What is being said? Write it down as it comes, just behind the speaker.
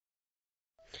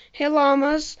Hey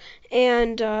llamas,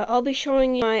 and I'll be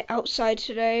showing you my outside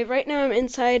today. Right now I'm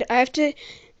inside. I have to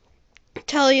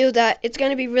tell you that it's going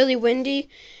to be really windy,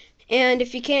 and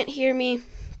if you can't hear me,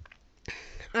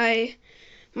 I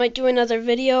might do another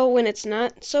video when it's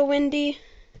not so windy.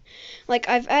 Like,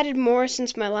 I've added more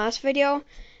since my last video,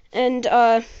 and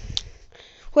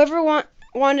whoever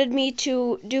wanted me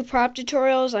to do prop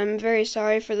tutorials, I'm very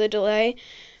sorry for the delay,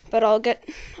 but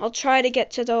I'll try to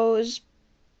get to those.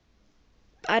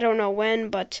 I don't know when,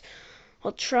 but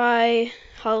I'll try.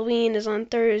 Halloween is on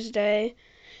Thursday.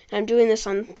 I'm doing this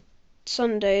on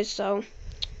Sunday, so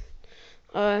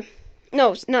no,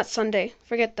 not Sunday.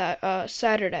 Forget that.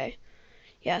 Saturday.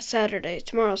 Yeah, Saturday.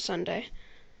 Tomorrow's Sunday.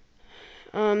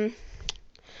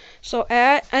 So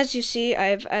as you see,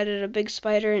 I've added a big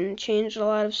spider and changed a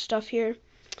lot of stuff here.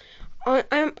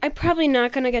 I'm probably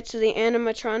not gonna get to the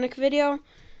animatronic video,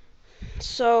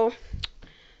 so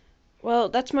well,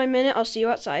 that's my minute. I'll see you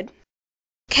outside.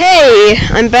 Okay,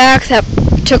 I'm back. That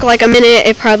took like a minute.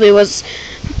 It probably was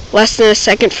less than a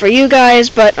second for you guys,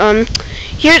 but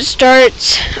here it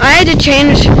starts. I had to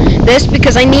change this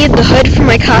because I need the hood for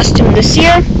my costume this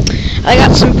year. I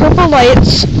got some purple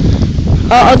lights.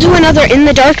 I'll do another in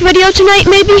the dark video tonight,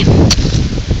 maybe.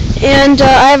 And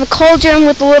I have a cauldron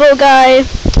with the little guy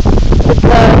with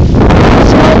the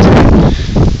skeleton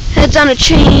heads on a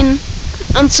chain.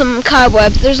 On some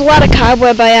cobweb. There's a lot of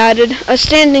cobweb I added. A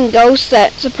standing ghost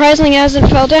that surprisingly hasn't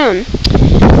fell down. And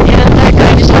that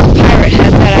guy just has a pirate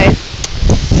head that I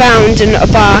found in a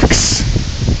box.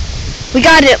 We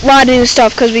got a lot of new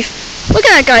stuff because look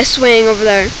at that guy swaying over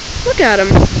there. Look at him.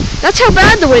 That's how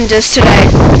bad the wind is today.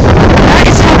 That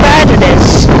is how bad it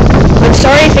is. I'm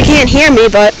sorry if you can't hear me,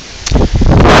 but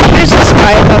here's this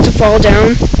guy about to fall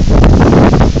down.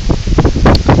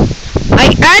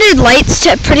 I added lights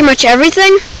to pretty much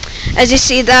everything. As you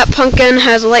see, that pumpkin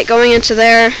has a light going into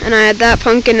there, and I had that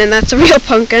pumpkin, and that's a real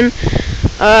pumpkin.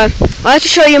 I'll have to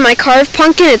show you my carved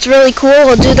pumpkin. It's really cool.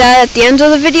 I'll do that at the end of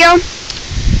the video.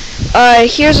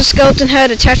 Here's a skeleton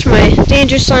head, attach my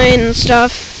danger sign and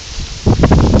stuff.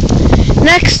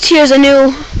 Next, here's a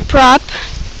new prop.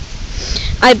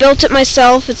 I built it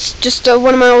myself. It's just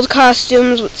one of my old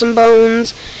costumes with some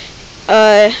bones.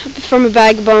 From a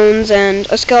bag of bones and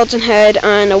a skeleton head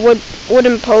on a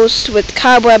wooden post with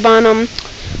cobweb on them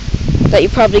that you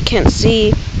probably can't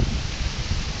see,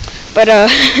 but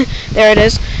there it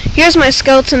is. Here's my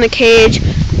skeleton in the cage.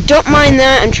 Don't mind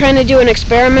that. I'm trying to do an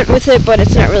experiment with it, but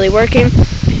it's not really working.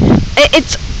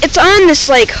 It's on this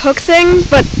like hook thing,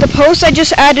 but the post I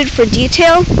just added for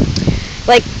detail,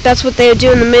 like that's what they would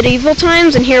do in the medieval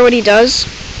times. And hear what he does.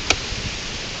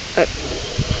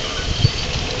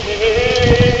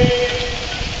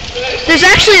 There's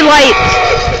actually light,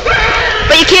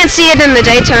 but you can't see it in the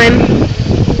daytime.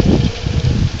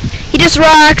 He just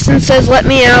rocks and says, "Let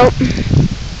me out."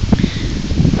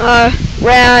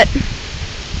 Rat.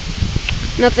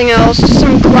 Nothing else. Just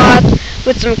some cloth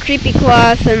with some creepy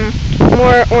cloth and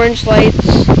more orange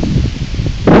lights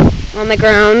on the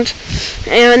ground.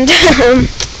 And,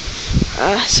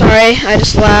 sorry, I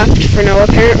just laughed for no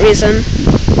apparent reason.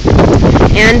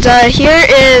 And, here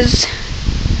is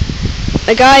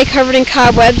a guy covered in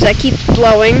cobwebs that keeps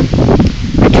blowing.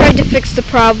 I tried to fix the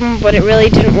problem, but it really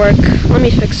didn't work. Let me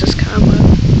fix this cobweb.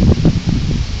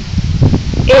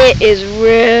 It is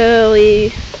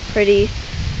really pretty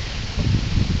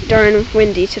darn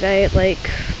windy today.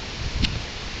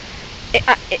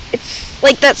 It's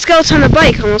like that skeleton on the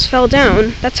bike almost fell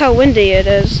down. That's how windy it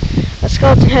is. A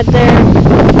skeleton head there,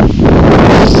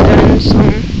 and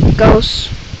some ghosts.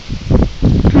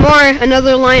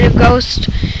 Another line of ghosts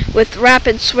with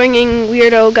rapid swinging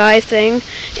weirdo guy thing,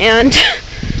 and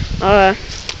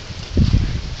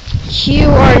you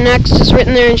are next is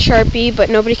written there in Sharpie, but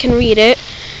nobody can read it.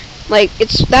 Like,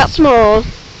 it's that small,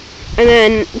 and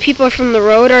then people from the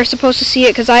road are supposed to see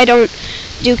it because I don't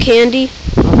do candy.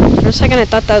 For a second I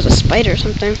thought that was a spider or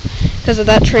something because of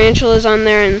that tarantula's on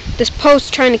there, and this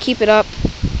post trying to keep it up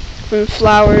from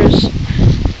flowers.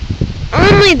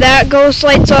 Only that ghost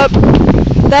lights up.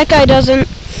 That guy doesn't.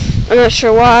 I'm not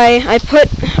sure why. I put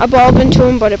a bulb into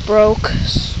him, but it broke.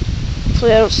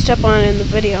 Hopefully I don't step on it in the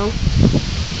video.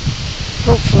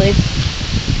 Hopefully.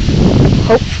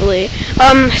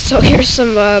 So here's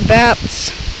some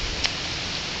bats.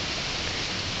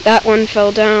 That one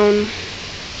fell down.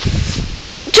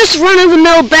 Just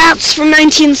run-of-the-mill bats from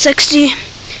 1960.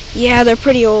 Yeah, they're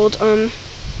pretty old. I'm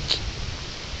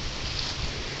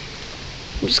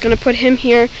just gonna put him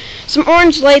here. Some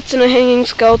orange lights and a hanging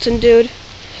skeleton dude.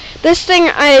 This thing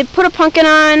I put a pumpkin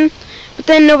on, but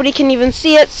then nobody can even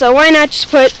see it, so why not just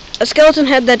put a skeleton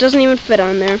head that doesn't even fit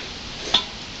on there?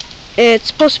 It's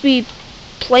supposed to be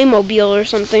Playmobil or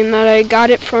something that I got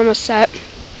it from a set.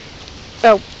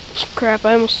 Oh, crap,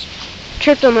 I almost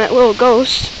tripped on that little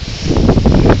ghost.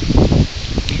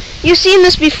 You've seen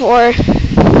this before.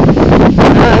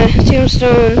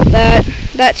 Tombstone,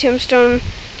 that tombstone,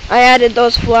 I added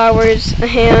those flowers, a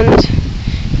hand.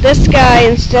 This guy,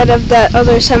 instead of that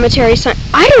other cemetery sign,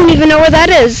 I don't even know where that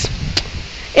is.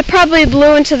 It probably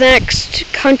blew into the next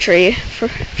country,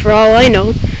 for all I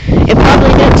know. It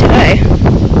probably did today.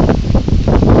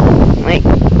 Like,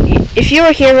 if you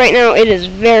were here right now, it is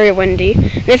very windy.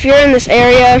 And if you're in this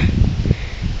area,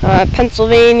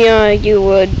 Pennsylvania, you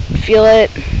would feel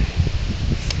it.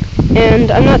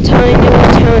 And I'm not telling you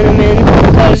what town I'm in,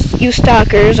 because you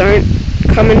stalkers aren't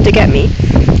coming to get me.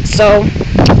 So,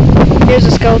 here's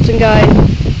a skeleton guy.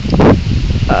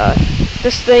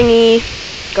 This thingy,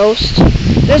 ghost.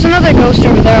 There's another ghost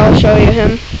over there, I'll show you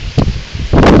him.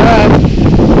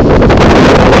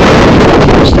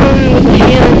 Tombstone with a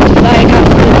hand that I got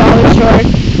from the dollar store.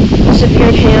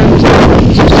 Disappeared hand.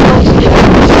 Some skeleton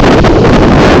hands.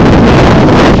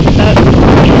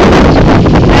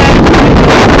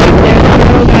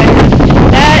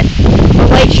 That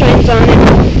light shines on it.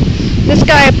 This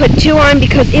guy I put 2 on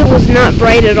because it was not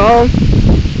bright at all.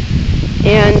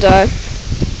 And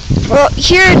well,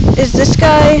 here is this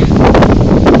guy in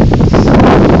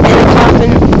a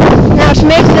coffin. Now to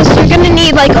make this, you're gonna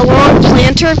need like a long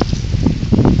planter,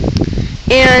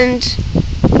 and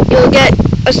you'll get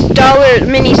a $1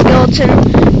 mini skeleton.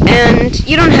 And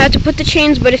you don't have to put the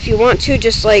chains, but if you want to,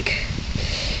 just like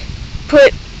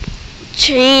put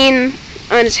chain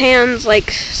on his hands,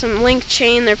 like some link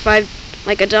chain. They're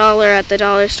like $1 at the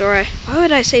dollar store. Why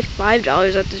would I say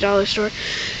 $5 at the dollar store?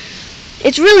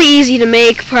 It's really easy to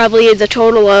make, probably the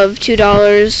total of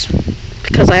 $2,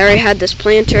 because I already had this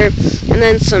planter, and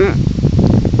then some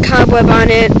cobweb on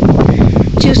it,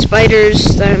 2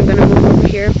 spiders that I'm gonna move over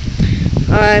here,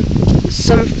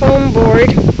 some foam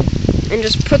board, and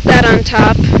just put that on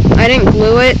top. I didn't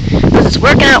glue it because it's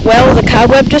working out well. The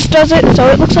cobweb just does it, so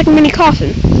it looks like a mini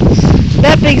coffin.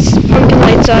 That big pumpkin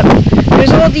lights up.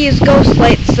 There's all these ghost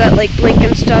lights that like blink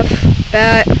and stuff.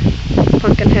 Bat,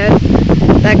 pumpkin head,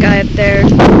 that guy up there.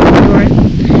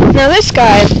 Now this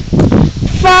guy,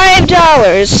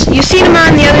 $5. You've seen him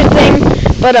on the other thing,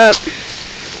 but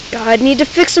God, need to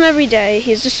fix him every day.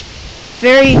 He's just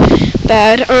very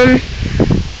bad.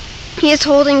 He is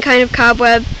holding kind of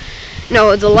cobweb.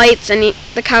 No, the lights and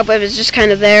the cobweb is just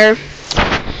kind of there.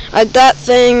 That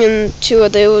thing and 2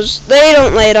 of those, they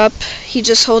don't light up. He's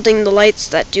just holding the lights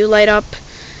that do light up.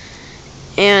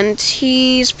 And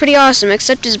he's pretty awesome,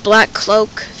 except his black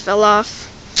cloak fell off.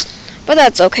 But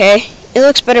that's okay. It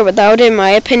looks better without it, in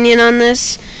my opinion on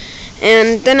this.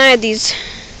 And then I had these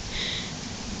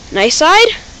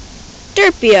nice-eyed,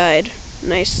 derpy-eyed.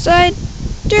 Nice-eyed,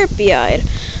 derpy-eyed.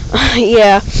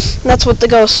 Yeah, that's what the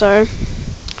ghosts are.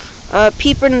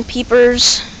 Peeper and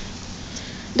peepers.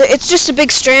 It's just a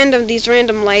big strand of these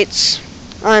random lights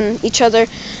on each other.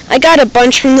 I got a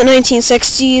bunch from the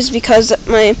 1960s because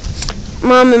my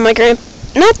mom and my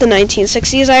not the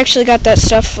 1960s, I actually got that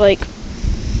stuff like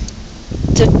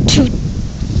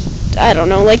I don't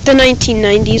know, like the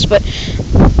 1990s, but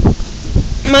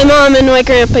my mom and my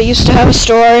grandpa used to have a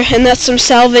store, and that's some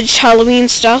salvaged Halloween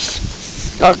stuff.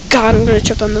 Oh God, I'm gonna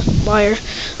trip on the wire.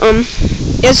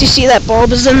 As you see, that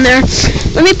bulb is in there.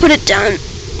 Let me put it down.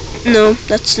 No,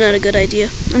 that's not a good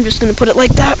idea. I'm just gonna put it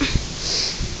like that.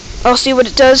 I'll see what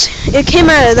it does. It came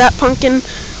out of that pumpkin.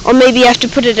 I'll maybe have to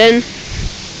put it in.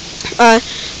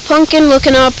 Pumpkin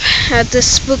looking up at this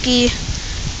spooky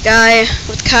guy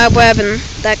with cobweb, and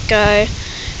that guy,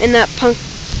 and that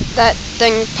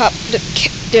thing popped.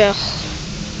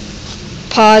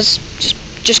 Pause.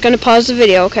 Just gonna pause the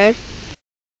video, okay?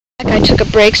 I took a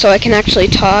break so I can actually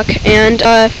talk, and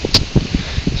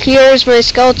here's my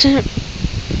skeleton.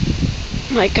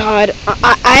 My God,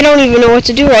 I don't even know what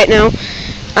to do right now.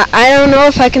 I don't know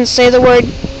if I can say the word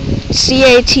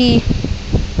C-A-T,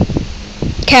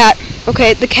 cat.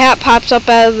 Okay, the cat pops up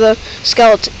out of the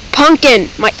skeleton. Pumpkin!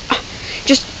 I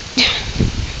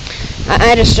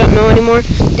just don't know anymore.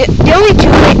 The only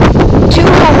two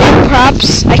homemade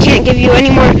props, I can't give you any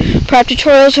more prop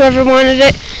tutorials, whoever wanted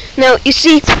it. Now, you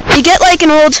see, you get like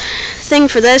an old thing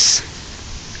for this,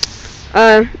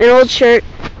 an old shirt,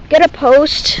 get a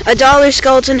post, a $1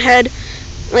 skeleton head,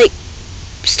 like,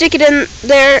 stick it in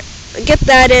there, get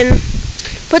that in,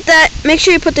 put that, make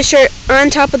sure you put the shirt on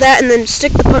top of that, and then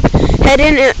stick the head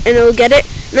in, and it'll get it.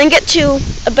 And then get a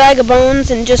bag of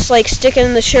bones and just like stick it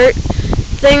in the shirt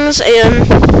things, and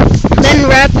then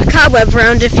wrap a cobweb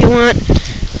around if you want.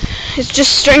 It's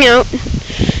just string out,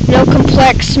 no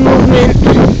complex movement.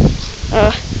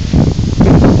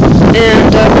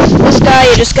 And this guy,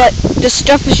 you just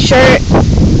stuff a shirt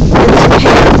and some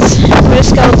pants, put a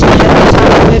skeleton head on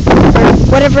top of it,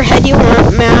 or whatever head you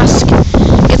want, mask,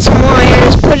 get some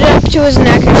wires, put it up to his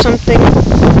neck or something.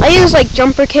 I use like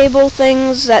jumper cable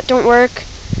things that don't work,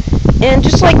 and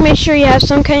just like make sure you have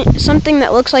something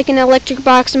that looks like an electric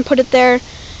box and put it there.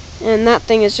 And that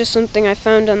thing is just something I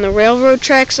found on the railroad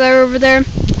tracks that are over there.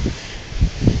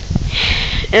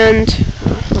 And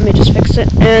let me just fix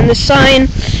it. And the sign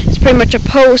is pretty much a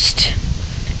post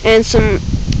and some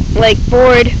like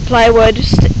board, plywood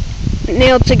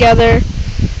nailed together.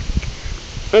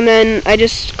 And then I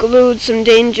just glued some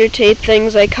danger tape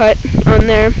things I cut on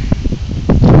there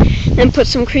and put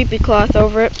some creepy cloth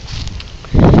over it.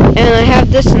 And I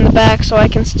have this in the back so I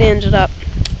can stand it up.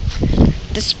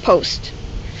 This post.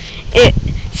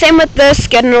 Same with this,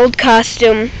 get an old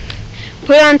costume,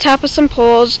 put it on top of some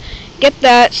poles, get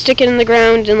that, stick it in the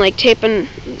ground and like tape a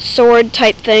sword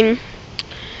type thing,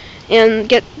 and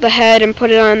get the head and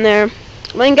put it on there.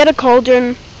 Then get a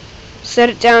cauldron, set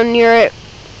it down near it,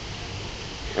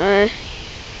 and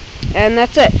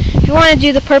that's it. If you want to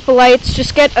do the purple lights,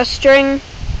 just get a string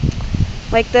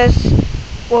like this,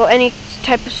 well, any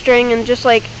type of string, and just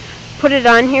like put it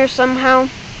on here somehow.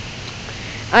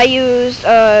 I used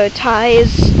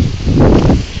ties,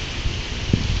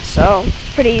 so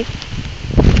it's pretty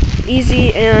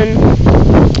easy, and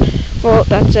well,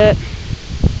 that's it.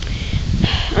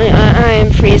 I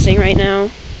am freezing right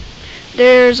now.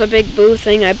 There's a big blue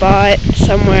thing I bought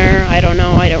somewhere, I don't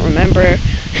know, I don't remember.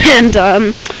 And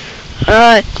oh,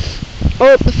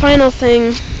 the final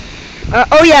thing,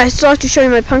 oh yeah, I still have to show you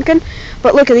my pumpkin,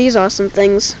 but look at these awesome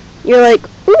things. You're like,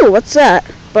 ooh, what's that?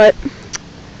 But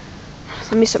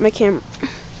let me set my camera.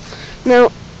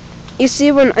 Now, you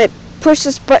see when I push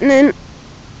this button in,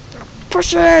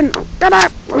 push it in,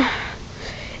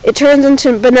 it turns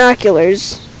into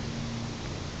binoculars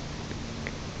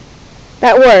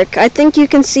that work. I think you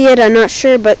can see it, I'm not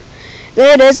sure, but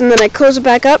there it is, and then I close it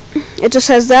back up. It just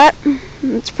has that.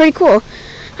 It's pretty cool.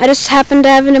 I just happen to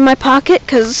have it in my pocket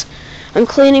because I'm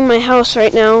cleaning my house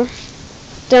right now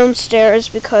downstairs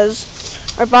because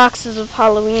our boxes of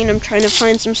Halloween, I'm trying to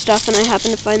find some stuff, and I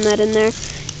happen to find that in there.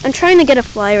 I'm trying to get a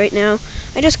fly right now.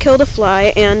 I just killed a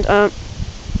fly, and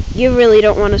you really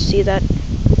don't want to see that.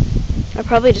 I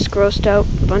probably just grossed out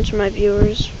a bunch of my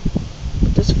viewers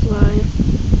with this fly.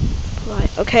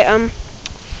 Okay,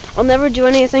 I'll never do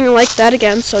anything like that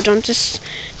again, so don't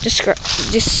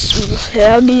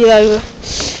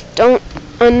don't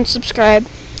unsubscribe.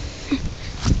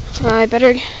 I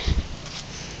better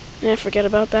forget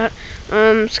about that.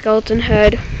 Skeleton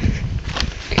head.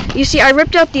 You see, I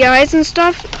ripped out the eyes and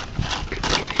stuff.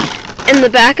 In the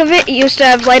back of it, it used to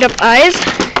have light up eyes.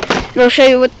 And I'll show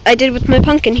you what I did with my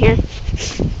pumpkin here.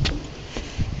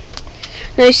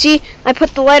 Now you see, I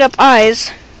put the light up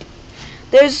eyes.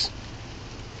 There's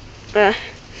the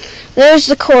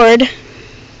cord.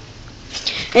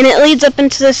 And it leads up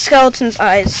into the skeleton's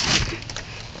eyes.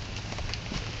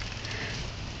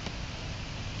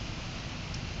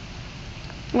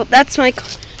 Well, that's my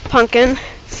pumpkin,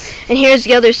 and here's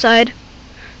the other side.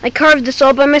 I carved this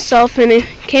all by myself, and it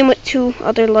came with 2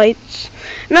 other lights.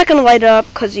 I'm not gonna light it up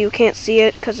because you can't see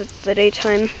it because it's the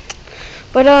daytime.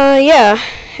 But yeah,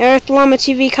 Eric Llama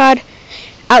TV COD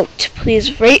out.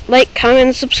 Please rate, like, comment,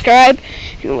 and subscribe,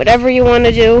 and whatever you want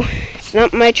to do. It's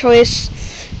not my choice.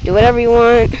 Do whatever you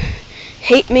want.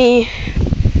 Hate me,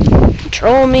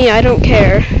 troll me, I don't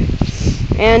care.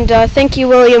 And thank you,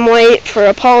 William White, for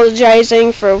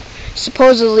apologizing for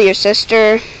supposedly your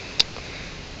sister.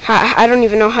 I don't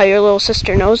even know how your little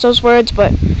sister knows those words,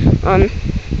 but I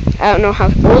don't know how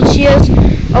old she is.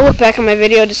 I'll look back on my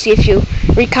video to see if you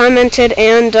re-commented,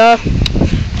 and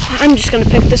I'm just going to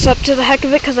pick this up to the heck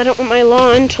of it because I don't want my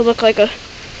lawn to look like a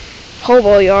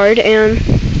hobo yard. And,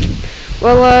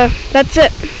 well, that's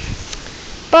it.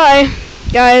 Bye,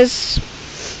 guys.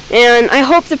 And I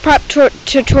hope the prep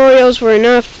tutorials were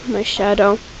enough. My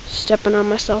shadow, stepping on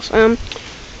myself. And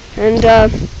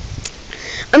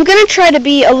I'm gonna try to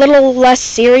be a little less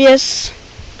serious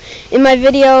in my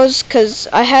videos, because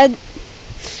I had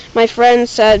my friend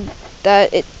said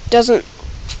that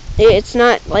it's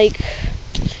not like,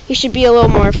 you should be a little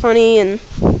more funny and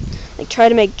like try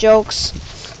to make jokes,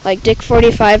 like Dick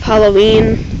 45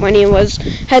 Halloween when he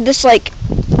had this like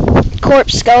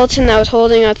corpse skeleton that was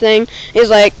holding a thing. He's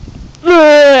like,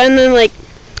 and then like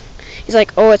he's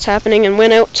like, oh, it's happening, and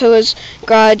went out to his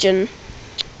garage and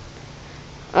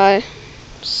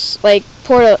like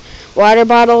poured a water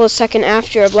bottle a second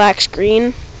after a black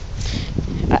screen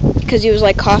because he was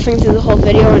like coughing through the whole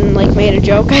video and like made a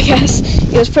joke, I guess.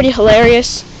 It was pretty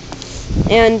hilarious.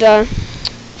 And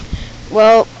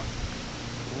well,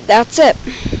 that's it.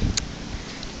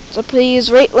 So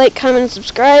please rate, like, comment, and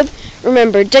subscribe.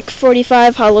 Remember,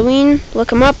 Dick45 Halloween.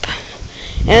 Look him up.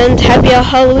 And happy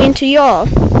Halloween to y'all.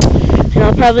 And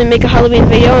I'll probably make a Halloween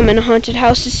video. I'm in a haunted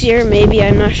house this year. Maybe,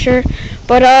 I'm not sure.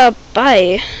 But,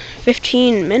 bye.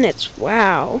 15 minutes.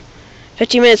 Wow.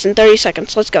 15 minutes and 30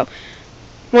 seconds. Let's go.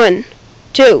 1,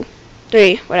 2,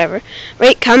 3, whatever.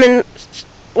 Rate, comment,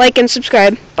 like, and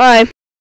subscribe. Bye.